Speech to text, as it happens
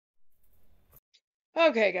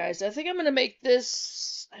Okay, guys, I think I'm gonna make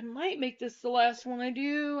this. I might make this the last one I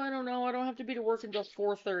do. I don't know. I don't have to be to work until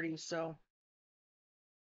 4:30, so.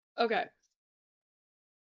 Okay.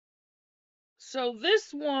 So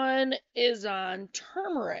this one is on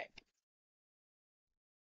turmeric.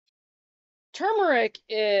 Turmeric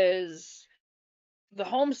is the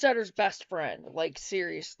homesteader's best friend, like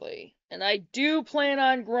seriously. And I do plan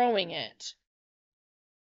on growing it.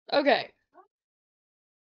 Okay.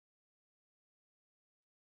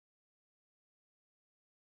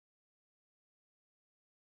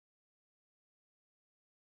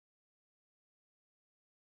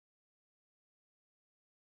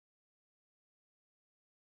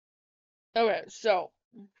 Okay, so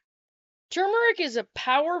turmeric is a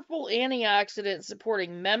powerful antioxidant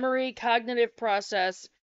supporting memory, cognitive processes,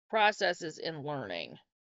 and learning.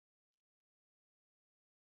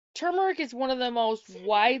 Turmeric is one of the most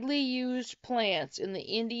widely used plants in the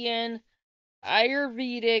Indian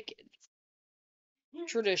Ayurvedic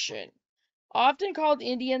tradition. Often called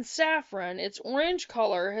Indian saffron, its orange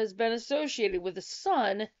color has been associated with the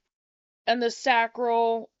sun and the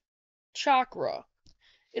sacral chakra.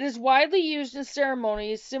 It is widely used in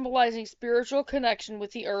ceremonies symbolizing spiritual connection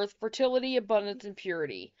with the earth, fertility, abundance, and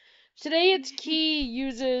purity. Today, its key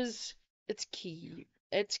uses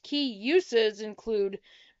include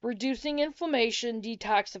reducing inflammation,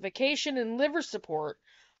 detoxification, and liver support,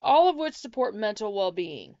 all of which support mental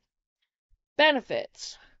well-being.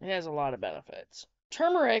 Benefits. It has a lot of benefits.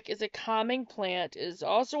 Turmeric is a calming plant. It is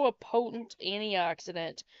also a potent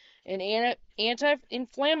antioxidant and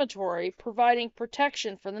anti-inflammatory, providing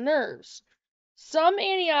protection for the nerves. Some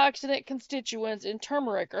antioxidant constituents in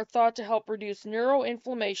turmeric are thought to help reduce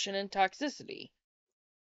neuroinflammation and toxicity.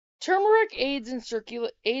 Turmeric aids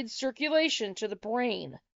circulation to the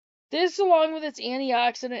brain. This, along with its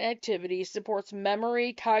antioxidant activity, supports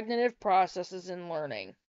memory, cognitive processes, and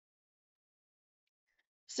learning.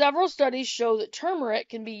 Several studies show that turmeric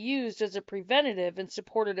can be used as a preventative and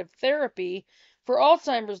supportive therapy for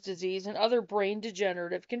Alzheimer's disease and other brain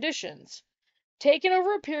degenerative conditions. Taken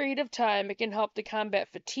over a period of time, it can help to combat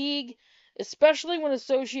fatigue, especially when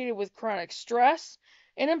associated with chronic stress,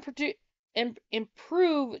 and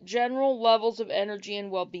improve general levels of energy and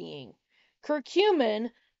well being. Curcumin,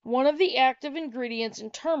 one of the active ingredients in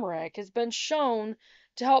turmeric, has been shown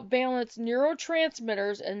to help balance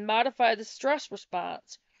neurotransmitters and modify the stress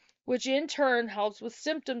response, which in turn helps with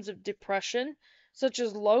symptoms of depression, such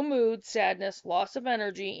as low mood, sadness, loss of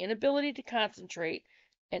energy, inability to concentrate,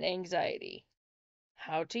 and anxiety.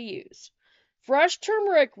 How to use. Fresh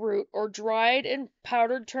turmeric root or dried and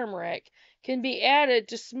powdered turmeric can be added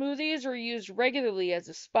to smoothies or used regularly as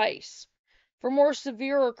a spice. For more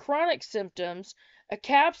severe or chronic symptoms, a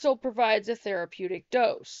capsule provides a therapeutic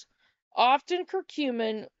dose. Often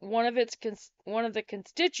curcumin, one of the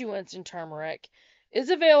constituents in turmeric, is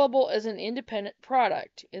available as an independent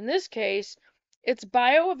product. In this case, its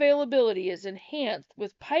bioavailability is enhanced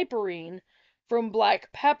with piperine from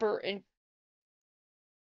black pepper and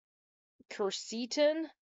quercetin,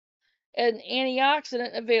 an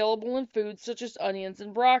antioxidant available in foods such as onions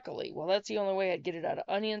and broccoli. Well, that's the only way I'd get it out of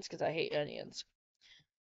onions because I hate onions.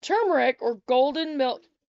 Turmeric or golden milk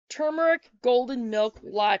Turmeric golden milk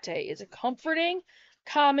latte is a comforting,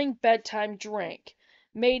 calming bedtime drink.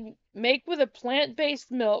 Make with a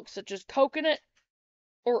plant-based milk such as coconut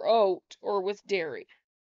or oat or with dairy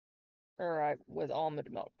or with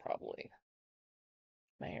almond milk probably.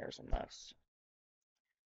 My hair's a mess.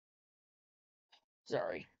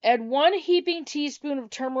 Sorry. Add 1 heaping teaspoon of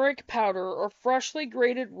turmeric powder or freshly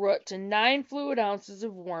grated root to 9 fluid ounces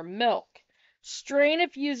of warm milk. Strain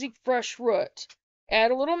if using fresh root.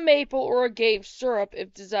 Add a little maple or agave syrup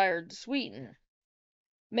if desired to sweeten.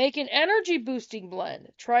 Make an energy boosting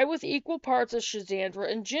blend. Try with equal parts of schizandra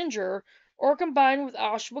and ginger, or combine with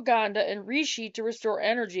ashwagandha and reishi to restore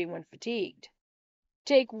energy when fatigued.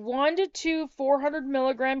 Take 1 to 2 400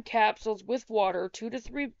 milligram capsules with water 2 to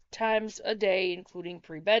 3 times a day, including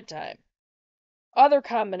pre-bedtime. Other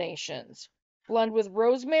combinations. Blend with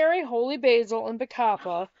rosemary, holy basil, and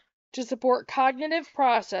bacopa to support cognitive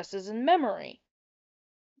processes and memory.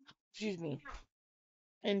 Excuse me.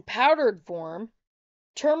 In powdered form,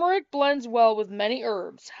 turmeric blends well with many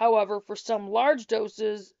herbs. However, for some large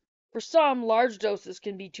doses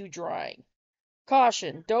can be too drying.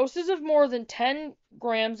 Caution: doses of more than 10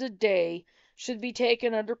 grams a day should be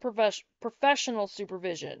taken under professional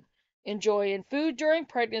supervision. Enjoy in food during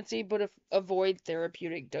pregnancy, but avoid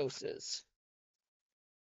therapeutic doses.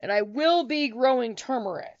 And I will be growing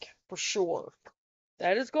turmeric for sure.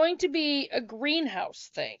 That is going to be a greenhouse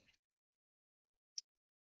thing.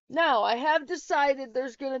 Now, I have decided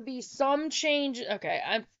there's going to be some change. Okay,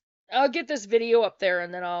 I'll get this video up there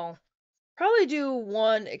and then I'll probably do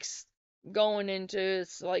one going into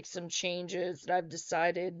like some changes that I've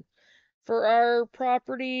decided for our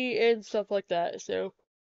property and stuff like that. So,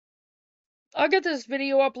 I'll get this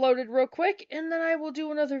video uploaded real quick and then I will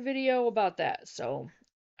do another video about that. So,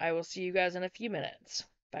 I will see you guys in a few minutes.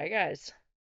 Bye, guys.